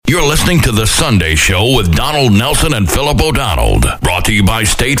You're listening to The Sunday Show with Donald Nelson and Philip O'Donnell. Brought to you by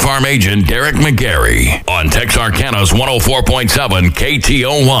State Farm agent Derek McGarry on Texarkana's 104.7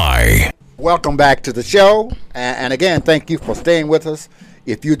 KTOY. Welcome back to the show. And again, thank you for staying with us.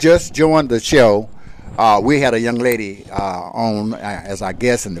 If you just joined the show, we had a young lady on as our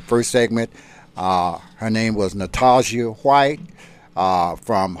guest in the first segment. Her name was Natasha White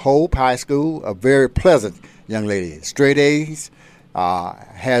from Hope High School, a very pleasant young lady, straight A's.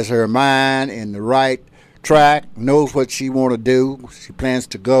 Has her mind in the right track, knows what she want to do. She plans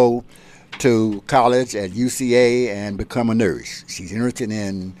to go to college at UCA and become a nurse. She's interested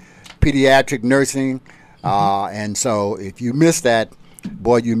in pediatric nursing, and so if you missed that,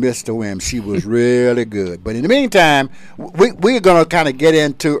 boy, you missed the win. She was really good. But in the meantime, we're going to kind of get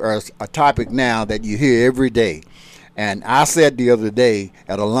into a topic now that you hear every day. And I said the other day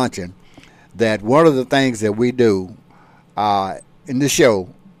at a luncheon that one of the things that we do in the show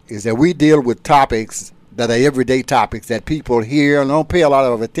is that we deal with topics that are everyday topics that people hear and don't pay a lot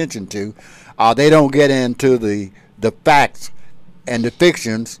of attention to. They don't get into the facts and the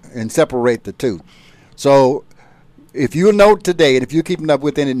fictions and separate the two. So if you note today, and if you're keeping up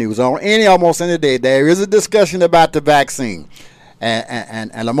with any news, almost any day, there is a discussion about the vaccine.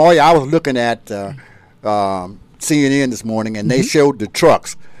 And Lamoya, I was looking at CNN this morning, and they showed the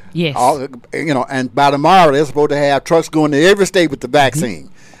trucks. Yes. And by tomorrow they're supposed to have trucks going to every state with the vaccine.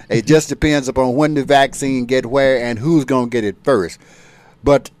 It just depends upon when the vaccine get where and who's going to get it first.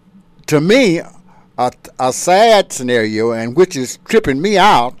 But to me, a sad scenario, and which is tripping me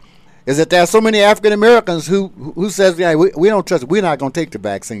out, is that there are so many African Americans who says, yeah, we don't trust it. We're not going to take the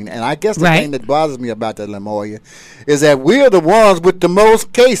vaccine. And I guess the thing that bothers me about that, Lamoya, is that we're the ones with the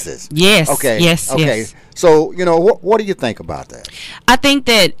most cases. Yes. Okay. Yes. Okay. Yes. So, what do you think about that? I think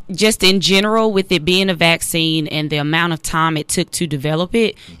that just in general, with it being a vaccine and the amount of time it took to develop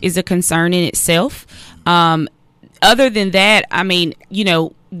it is a concern in itself. Other than that, I mean,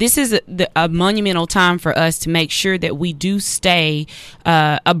 this is a monumental time for us to make sure that we do stay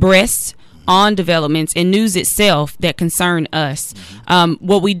abreast on developments and news itself that concern us.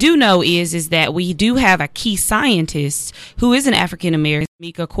 What we do know is that we do have a key scientist who is an African American,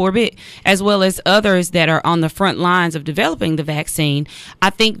 Mika Corbett, as well as others that are on the front lines of developing the vaccine.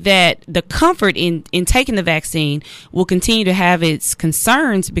 I think that the comfort in taking the vaccine will continue to have its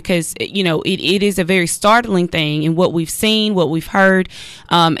concerns because, it is a very startling thing in what we've seen, what we've heard,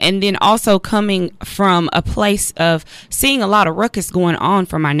 and then also coming from a place of seeing a lot of ruckus going on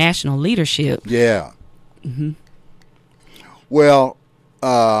from our national leadership. Yeah. Well,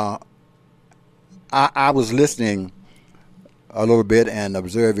 I was listening a little bit and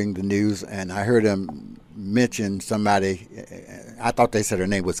observing the news, and I heard them mention somebody. I thought they said her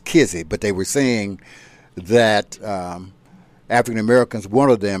name was Kizzy, but they were saying that African Americans, one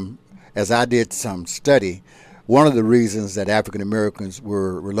of them, as I did some study, one of the reasons that African Americans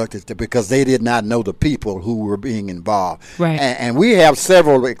were reluctant to, because they did not know the people who were being involved. Right. And we have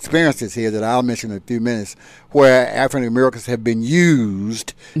several experiences here that I'll mention in a few minutes where African Americans have been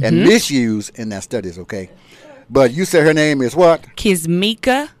used and misused in their studies, okay? But you said her name is what?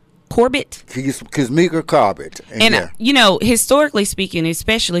 Kizmika Corbett. Kizmika Corbett. And, historically speaking,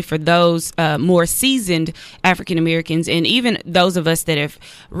 especially for those more seasoned African Americans and even those of us that have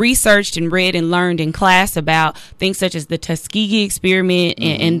researched and read and learned in class about things such as the Tuskegee experiment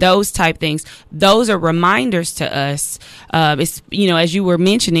and those type things, those are reminders to us, as you were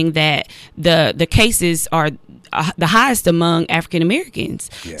mentioning, that the cases are the highest among African Americans.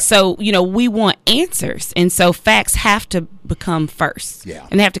 Yeah. So, we want answers. And so facts have to become first. Yeah.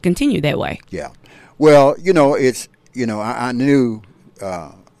 And they have to continue that way. Yeah. Well, it's, I knew,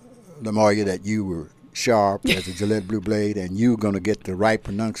 Lamoya, that you were sharp as a Gillette Blue Blade and you were going to get the right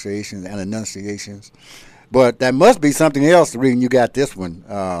pronunciations and enunciations. But that must be something else, the reason you got this one.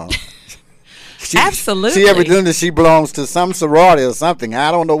 Absolutely. She evidently she belongs to some sorority or something.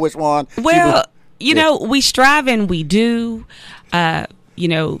 I don't know which one. Well, we strive and we do. The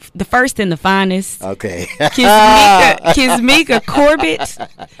first and the finest. Okay. Kizmika Corbett.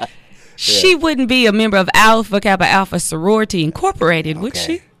 She wouldn't be a member of Alpha Kappa Alpha Sorority Incorporated, would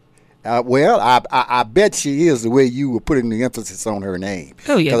she? Well, I bet she is, the way you were putting the emphasis on her name.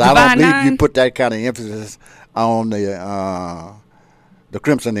 Oh, yeah. Because I don't believe you put that kind of emphasis on the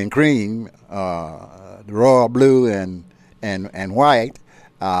crimson and cream, the royal blue and white.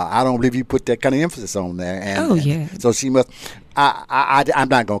 I don't believe you put that kind of emphasis on there. And so she must. I'm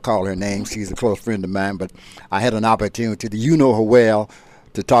not going to call her name. She's a close friend of mine, but I had an opportunity to, you know her well,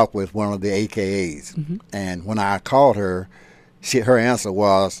 to talk with one of the AKAs. And when I called her, her answer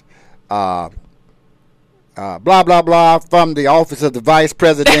was, blah, blah, blah, from the office of the vice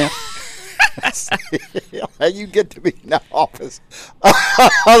president. You get to be in the office of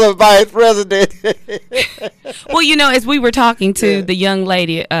the vice president. Well, as we were talking to the young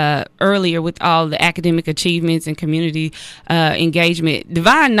lady earlier with all the academic achievements and community engagement,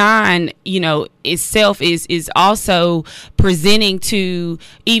 Divine Nine, itself is also presenting to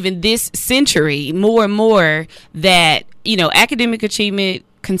even this century more and more that, academic achievement,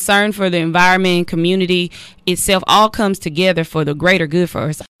 concern for the environment and community itself all comes together for the greater good for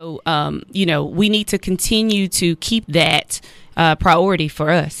us. So, we need to continue to keep that priority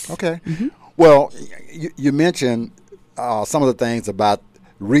for us. Okay. Mm-hmm. Well, you mentioned some of the things about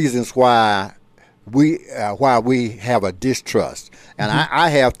reasons why we have a distrust. And I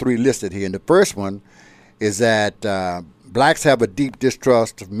have 3 listed here. And the first one is that blacks have a deep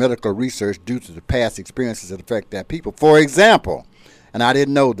distrust of medical research due to the past experiences that affect their people. For example, and I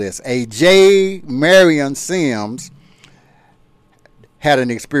didn't know this, a J. Marion Sims had an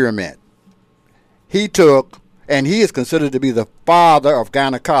experiment. He took, and he is considered to be the father of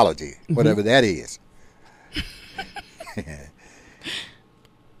gynecology, whatever that is.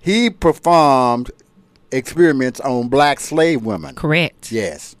 He performed experiments on black slave women. Correct.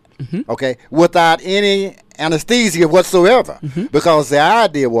 Yes. Okay, without any anesthesia whatsoever, because the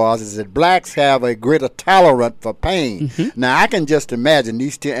idea is that blacks have a greater tolerance for pain. Now, I can just imagine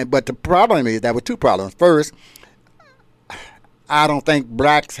these two, but the problem is there were 2 problems. First, I don't think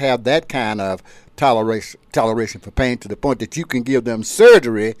blacks have that kind of toleration for pain to the point that you can give them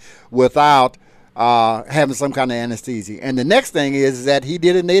surgery without having some kind of anesthesia. And the next thing is that he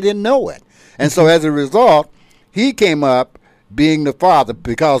did it and they didn't know it. And so as a result, he came up being the father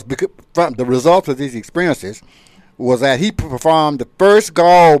because from the result of these experiences was that he performed the first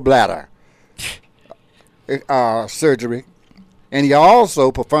gallbladder surgery, and he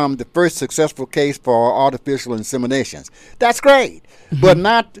also performed the first successful case for artificial inseminations. That's great, but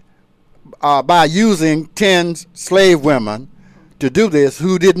not by using 10 slave women to do this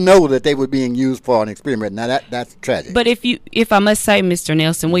who didn't know that they were being used for an experiment. Now that's tragic. But if I must say, Mr.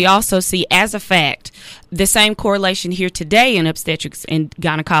 Nelson, we also see as a fact the same correlation here today in obstetrics and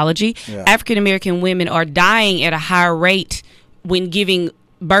gynecology. Yeah. African American women are dying at a higher rate when giving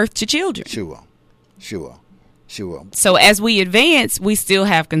birth to children. Sure. So as we advance, we still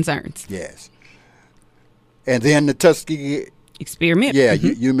have concerns. Yes. And then the Tuskegee experiment. Yeah,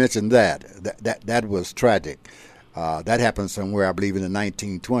 you mentioned that. That was tragic. That happened somewhere, I believe, in the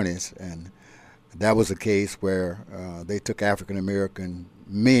 1920s, and that was a case where they took African American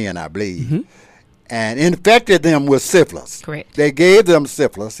men, I believe, and infected them with syphilis. Correct. They gave them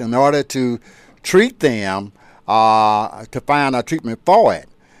syphilis in order to treat them, to find a treatment for it.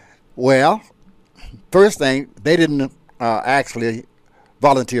 Well, first thing, they didn't actually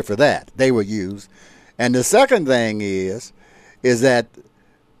volunteer for that. They were used. And the second thing is that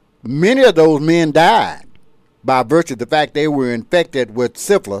many of those men died. By virtue of the fact they were infected with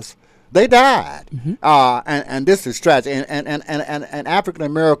syphilis, they died. And this is tragic. And African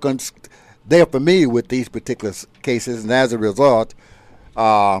Americans, they're familiar with these particular cases, and as a result,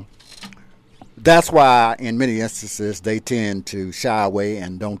 that's why in many instances they tend to shy away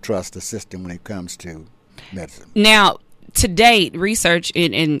and don't trust the system when it comes to medicine. Now, to date, research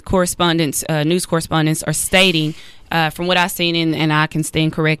and correspondence, news correspondents are stating, from what I've seen, and I can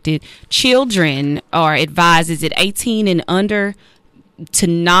stand corrected, children are advised, is it 18 and under, to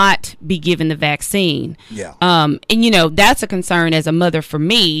not be given the vaccine. Yeah. And, that's a concern as a mother for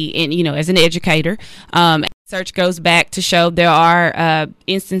me and, as an educator. Research goes back to show there are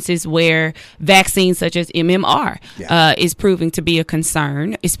instances where vaccines such as MMR is proving to be a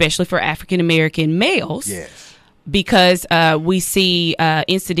concern, especially for African-American males. Yes. Because we see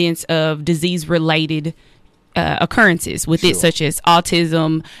incidents of disease-related occurrences with it, such as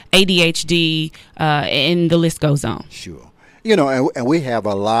autism, ADHD, and the list goes on. Sure. And we have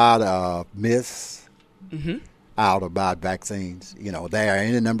a lot of myths out about vaccines. There are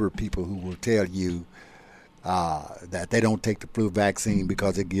any number of people who will tell you that they don't take the flu vaccine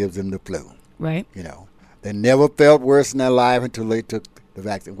because it gives them the flu. Right. They never felt worse in their life until they took the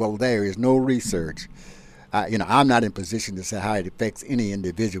vaccine. Well, there is no research. I'm not in position to say how it affects any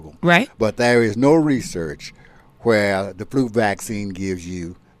individual. Right. But there is no research where the flu vaccine gives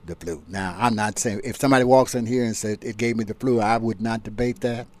you the flu. Now, I'm not saying if somebody walks in here and said it gave me the flu, I would not debate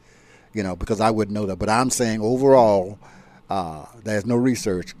that, because I wouldn't know that. But I'm saying overall, there's no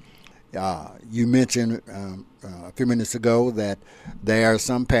research. You mentioned a few minutes ago that there are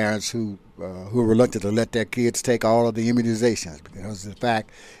some parents who are reluctant to let their kids take all of the immunizations because of the fact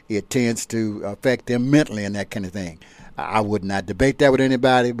it tends to affect them mentally and that kind of thing. I would not debate that with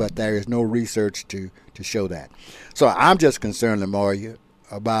anybody, but there is no research to show that. So I'm just concerned, Lamoya,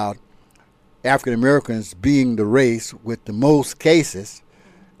 about African Americans being the race with the most cases,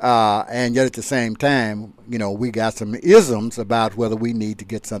 and yet at the same time, we got some isms about whether we need to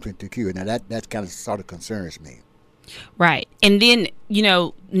get something to cure. Now that kind of sort of concerns me. Right. And then,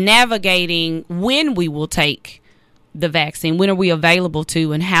 navigating when we will take the vaccine, when are we available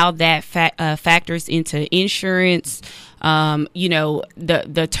to, and how that factors into insurance,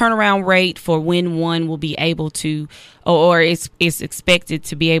 the turnaround rate for when one will be able to, or is expected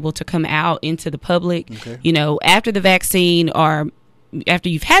to be able to come out into the public, after the vaccine or after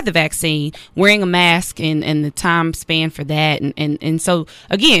you've had the vaccine, wearing a mask and the time span for that. And so,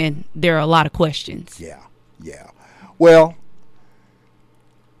 again, there are a lot of questions. Yeah. Well,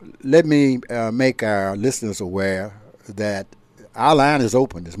 let me make our listeners aware that our line is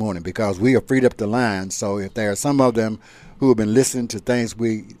open this morning because we have freed up the line. So if there are some of them who have been listening to things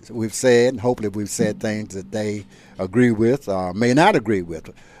we've said, and hopefully we've said things that they agree with or may not agree with,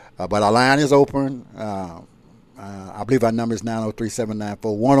 but our line is open. I believe our number is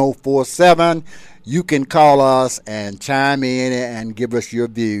 903-794-1047. You can call us and chime in and give us your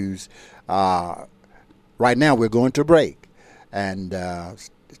views. Right now we're going to break, and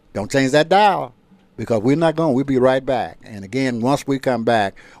don't change that dial. Because we're not going. We'll be right back. And again, once we come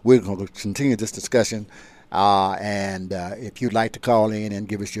back, we're going to continue this discussion. And if you'd like to call in and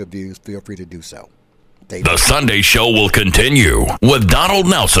give us your views, feel free to do so. The Sunday Show will continue with Donald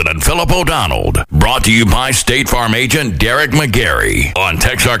Nelson and Philip O'Donnell. Brought to you by State Farm agent Derek McGarry on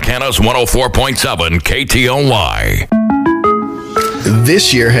Texarkana's 104.7 KTOY.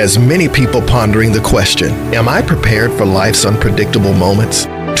 This year has many people pondering the question, am I prepared for life's unpredictable moments?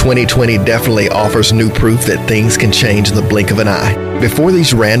 2020 definitely offers new proof that things can change in the blink of an eye. Before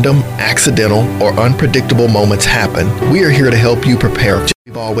these random, accidental, or unpredictable moments happen, we are here to help you prepare.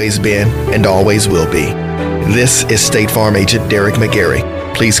 We've always been and always will be. This is State Farm agent Derek McGarry.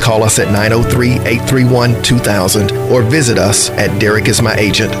 Please call us at 903-831-2000 or visit us at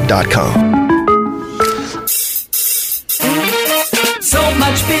derekismyagent.com. So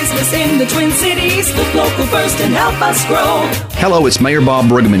much business in the Twin Cities. Look local first and help us grow. Hello, it's Mayor Bob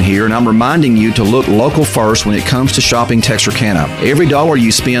Bruggeman here, and I'm reminding you to look local first when it comes to shopping Texarkana. Every dollar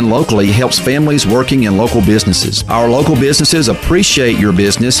you spend locally helps families working in local businesses. Our local businesses appreciate your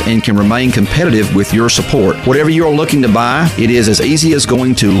business and can remain competitive with your support. Whatever you're looking to buy, it is as easy as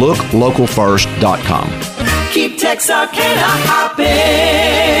going to looklocalfirst.com. Keep Texarkana hopping.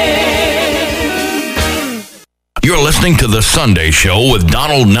 You're listening to The Sunday Show with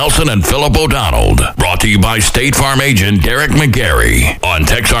Donald Nelson and Philip O'Donnell. Brought to you by State Farm agent Derek McGarry on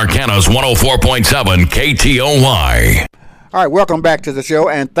Texarkana's 104.7 KTOY. All right, welcome back to the show,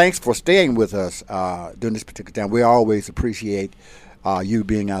 and thanks for staying with us during this particular time. We always appreciate you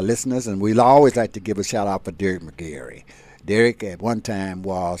being our listeners, and we'd always like to give a shout-out for Derek McGarry. Derek, at one time,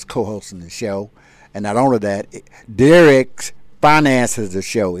 was co-hosting the show, and not only that, Derek finances the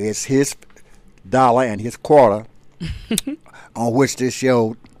show. It's his dollar and his quarter on which this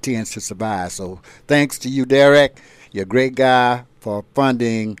show tends to survive. So thanks to you, Derek. You're a great guy for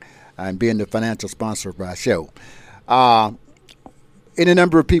funding and being the financial sponsor of our show. Any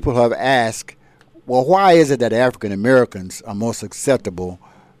number of people have asked, well, why is it that African Americans are more susceptible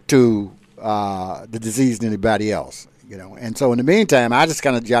to the disease than anybody else? And so in the meantime, I just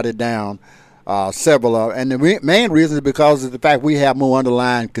kind of jotted down several of, and the main reason is because of the fact we have more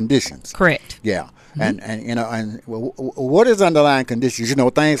underlying conditions. Correct. Yeah. Mm-hmm. And what is underlying conditions?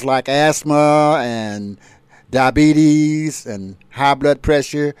 Things like asthma and diabetes and high blood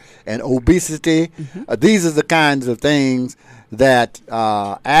pressure and obesity. Mm-hmm. These are the kinds of things that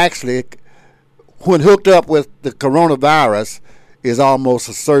actually, when hooked up with the coronavirus, is almost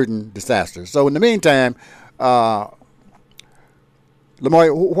a certain disaster. So in the meantime, Lamoya,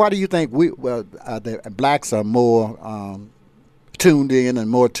 why do you think the blacks are more tuned in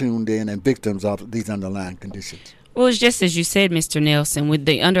and victims of these underlying conditions? Well, it's just as you said, Mr. Nelson, with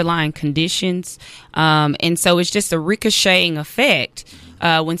the underlying conditions. And so it's just a ricocheting effect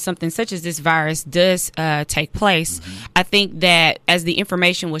when something such as this virus does take place. Mm-hmm. I think that as the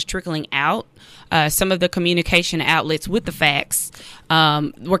information was trickling out, some of the communication outlets with the facts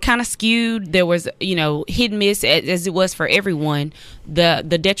were kind of skewed. There was, hit and miss, as it was for everyone, the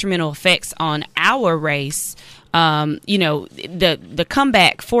detrimental effects on our race. The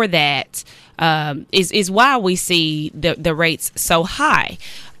comeback for that is why we see the rates so high.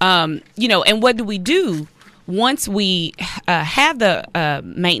 And what do we do once we have the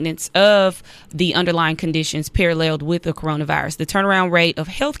maintenance of the underlying conditions paralleled with the coronavirus? The turnaround rate of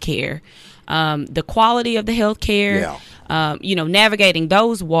healthcare the quality of the health care, navigating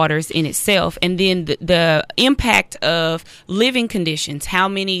those waters in itself, and then the impact of living conditions, how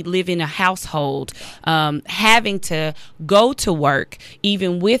many live in a household, having to go to work,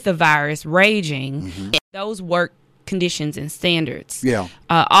 even with the virus raging, and those work conditions and standards.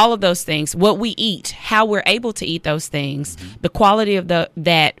 All of those things, what we eat, how we're able to eat those things, the quality of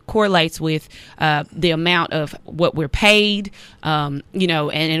that correlates with the amount of what we're paid, and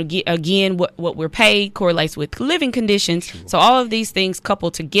again, what we're paid correlates with living conditions. Sure. So all of these things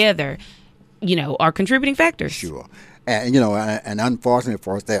coupled together, are contributing factors. Sure. And, and unfortunately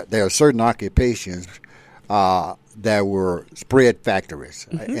for us, there are certain occupations there were spread factories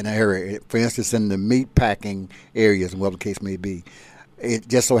in an area. For instance, in the meat packing areas, whatever the case may be, it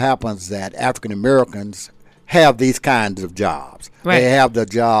just so happens that African Americans have these kinds of jobs. Right. They have the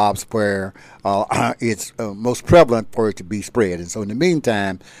jobs where it's most prevalent for it to be spread. And so in the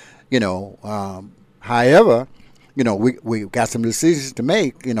meantime, however, we've got some decisions to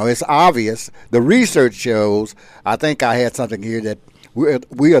make. It's obvious. The research shows, I think I had something here, that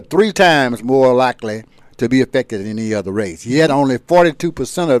we are 3 times more likely to be affected than any other race. Yet only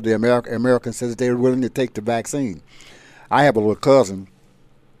 42% of the Americans says they were willing to take the vaccine. I have a little cousin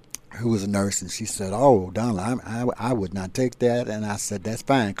who was a nurse, and she said, "Oh, Donald, I would not take that." And I said, "That's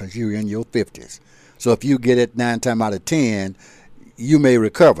fine, because you're in your 50s. So if you get it 9 times out of 10, you may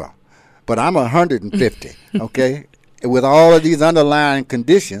recover. But I'm 150, okay, with all of these underlying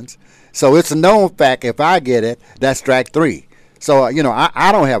conditions. So it's a known fact, if I get it, that's strike 3. So, I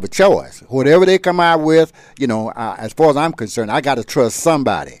don't have a choice. Whatever they come out with, as far as I'm concerned, I got to trust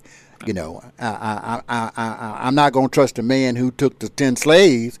somebody. I'm not going to trust a man who took the 10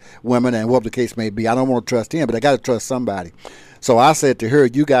 slaves, women, and whatever the case may be. I don't want to trust him, but I got to trust somebody. So I said to her,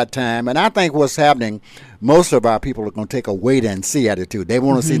 you got time. And I think what's happening, most of our people are going to take a wait-and-see attitude. They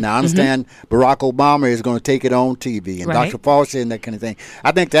want to see. Now, I understand Barack Obama is going to take it on TV, and Dr. Fauci and that kind of thing.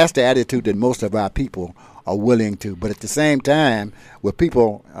 I think that's the attitude that most of our people are willing to. But at the same time, with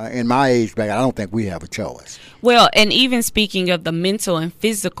people in my age bracket, I don't think we have a choice. Well, and even speaking of the mental and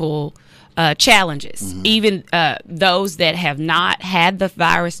physical challenges, even those that have not had the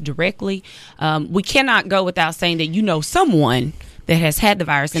virus directly, we cannot go without saying that someone that has had the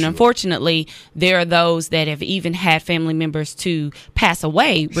virus. And unfortunately, there are those that have even had family members to pass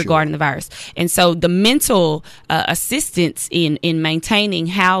away regarding the virus. And so the mental assistance in maintaining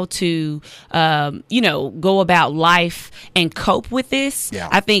how to, go about life and cope with this,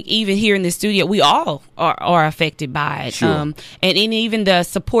 I think even here in the studio, we all are affected by it. And even the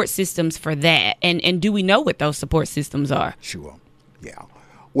support systems for that. And do we know what those support systems are? Sure. Yeah.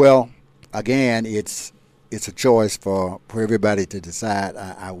 Well, again, it's a choice for everybody to decide.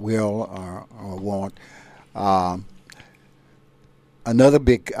 I will or won't. Another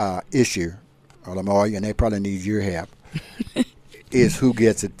big issue, Lamar, and they probably need your help, is who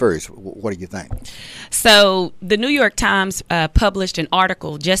gets it first. What do you think? So the New York Times published an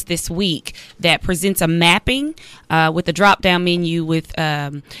article just this week that presents a mapping with a drop-down menu with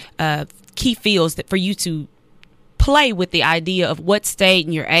key fields that for you to play with the idea of what state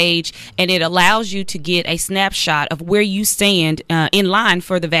and your age, and it allows you to get a snapshot of where you stand in line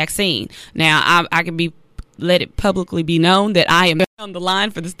for the vaccine. Now, I can let it publicly be known that I am on the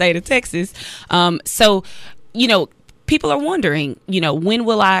line for the state of Texas. So, people are wondering, when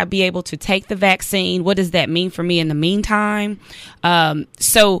will I be able to take the vaccine? What does that mean for me in the meantime?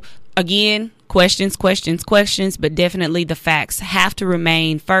 So, again, questions, but definitely the facts have to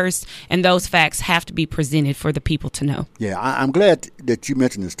remain first, and those facts have to be presented for the people to know. Yeah, I'm glad that you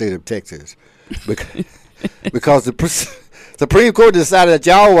mentioned the state of Texas, because the Supreme Court decided that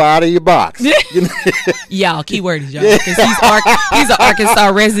y'all were out of your box. Y'all, keyword is y'all, because he's an Arkansas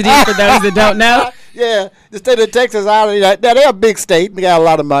resident, for those that don't know. Yeah, the state of Texas, now they're a big state, they got a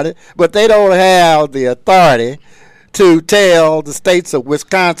lot of money, but they don't have the authority to tell the states of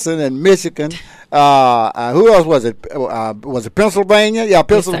Wisconsin and Michigan, who else was it? Was it Pennsylvania? Yeah,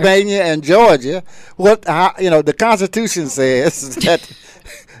 Pennsylvania, yes, and Georgia. The Constitution says that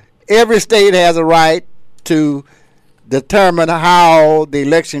every state has a right to determine how the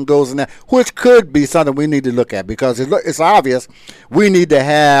election goes in there, which could be something we need to look at, because it's obvious we need to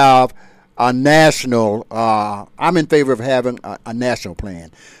have a national. I'm in favor of having a national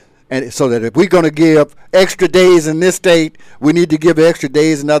plan. And so that if we're going to give extra days in this state, we need to give extra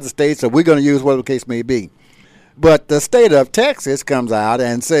days in other states, or we're going to use whatever the case may be. But the state of Texas comes out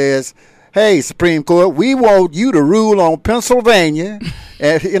and says, hey, Supreme Court, we want you to rule on Pennsylvania.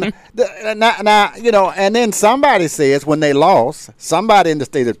 And, and then somebody says, when they lost, somebody in the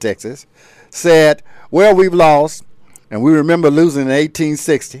state of Texas said, well, we've lost, and we remember losing in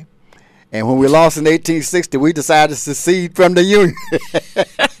 1860. And when we lost in 1860, we decided to secede from the Union.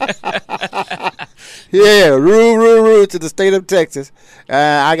 Yeah, rule to the state of Texas.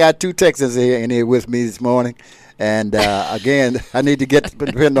 I got 2 Texans in here with me this morning. And again, I need to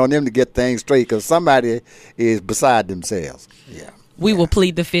depend on them to get things straight because somebody is beside themselves. Yeah. We will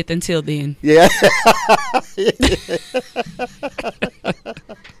plead the 5th until then. Yeah.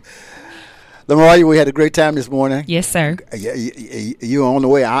 Lamar, we had a great time this morning. Yes, sir. You're on the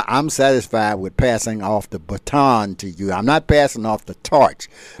way. I'm satisfied with passing off the baton to you. I'm not passing off the torch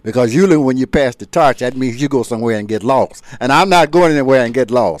because usually when you pass the torch, that means you go somewhere and get lost. And I'm not going anywhere and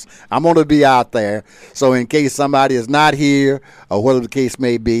get lost. I'm going to be out there. So in case somebody is not here or whatever the case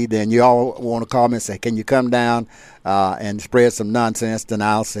may be, then you all want to call me and say, can you come down and spread some nonsense? Then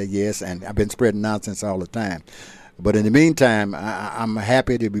I'll say yes. And I've been spreading nonsense all the time. But in the meantime, I'm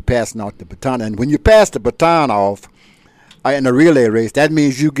happy to be passing off the baton. And when you pass the baton off in a relay race, that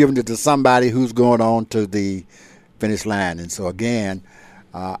means you're giving it to somebody who's going on to the finish line. And so, again,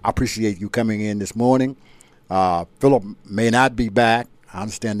 I appreciate you coming in this morning. Philip may not be back. I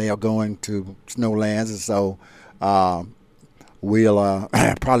understand they are going to Snowlands. And so we'll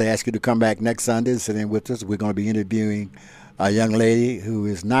probably ask you to come back next Sunday and sit in with us. We're going to be interviewing a young lady who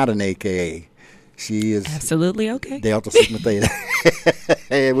is not an AKA. She is absolutely okay. Delta Sigma Theta.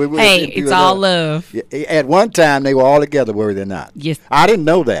 Hey, it's all love. At one time, they were all together, were they not? Yes. I didn't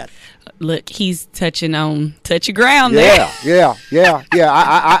know that. Look, he's touching on touchy ground there. Yeah.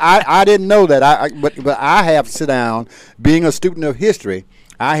 I didn't know that. But I have sit down. Being a student of history,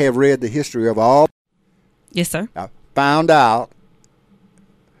 I have read the history of all. Yes, sir. I found out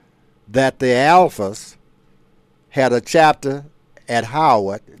that the Alphas had a chapter at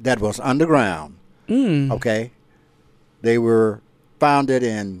Howard that was underground. Okay, they were founded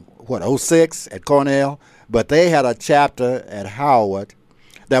in 06 at Cornell, but they had a chapter at Howard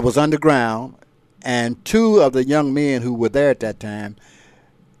that was underground, and 2 of the young men who were there at that time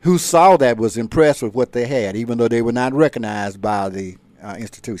who saw that was impressed with what they had, even though they were not recognized by the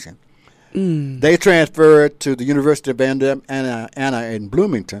institution. They transferred to the University of Anna in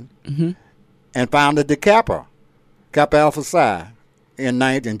Bloomington and founded the Kappa Alpha Psi in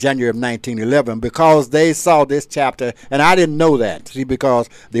January of 1911 because they saw this chapter, and I didn't know that. See, because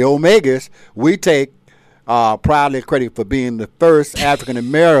the Omegas, we take proudly credit for being the first African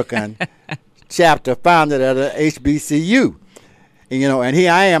American chapter founded at a HBCU. And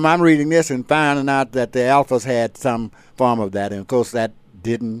here I am, I'm reading this and finding out that the Alphas had some form of that, and of course that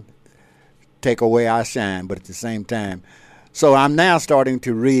didn't take away our shine, but at the same time. So I'm now starting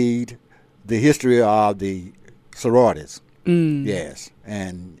to read the history of the sororities. Yes,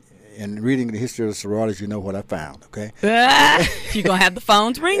 and in reading the history of the sororities, you know what I found, okay? You're going to have the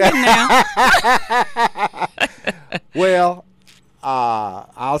phones ringing now. Well,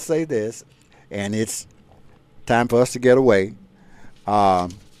 I'll say this, and it's time for us to get away.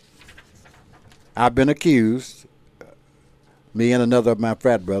 I've been accused, me and another of my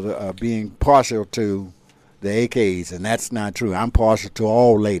frat brother, of being partial to the AKs, and that's not true. I'm partial to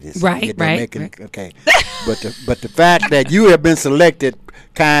all ladies. Right. Okay. But the fact that you have been selected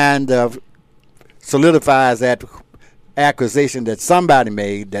kind of solidifies that accusation that somebody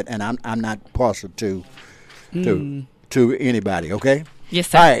made, and I'm not partial to anybody. Okay. Yes,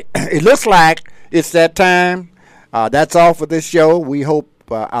 sir. All right. It looks like it's that time. That's all for this show. We hope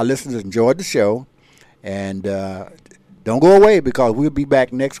our listeners enjoyed the show, and don't go away because we'll be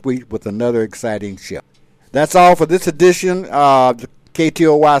back next week with another exciting show. That's all for this edition of the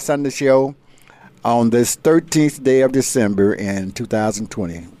KTOY Sunday Show on this 13th day of December in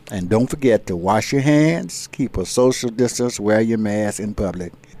 2020. And don't forget to wash your hands, keep a social distance, wear your mask in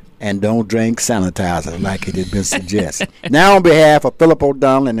public, and don't drink sanitizer like it had been suggested. Now, on behalf of Philip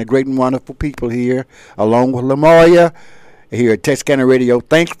O'Donnell and the great and wonderful people here, along with Lamoya here at Texarkana Radio,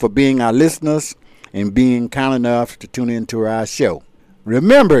 thanks for being our listeners and being kind enough to tune into our show.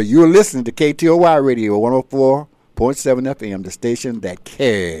 Remember, you're listening to KTOY Radio 104.7 FM, the station that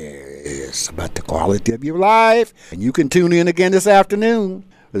cares about the quality of your life. And you can tune in again this afternoon.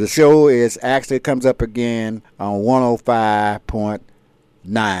 The show comes up again on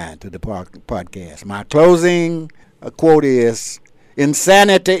 105.9 to the podcast. My closing quote is,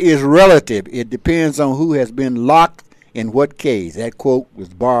 insanity is relative. It depends on who has been locked in what case. That quote was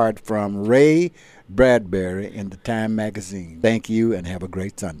borrowed from Ray Bradbury in the Time magazine. Thank you and have a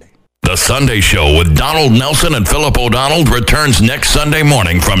great Sunday. The Sunday Show with Donald Nelson and Philip O'Donnell returns next Sunday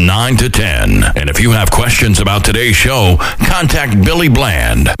morning from 9 to 10. And if you have questions about today's show, contact Billy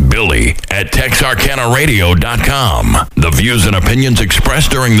Bland, Billy@TexarkanaRadio.com. The views and opinions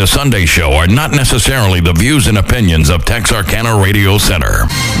expressed during the Sunday Show are not necessarily the views and opinions of Texarkana Radio Center.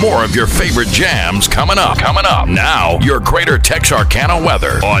 More of your favorite jams coming up. Now, your greater Texarkana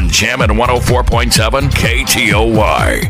weather on Jammin' 104.7 KTOY.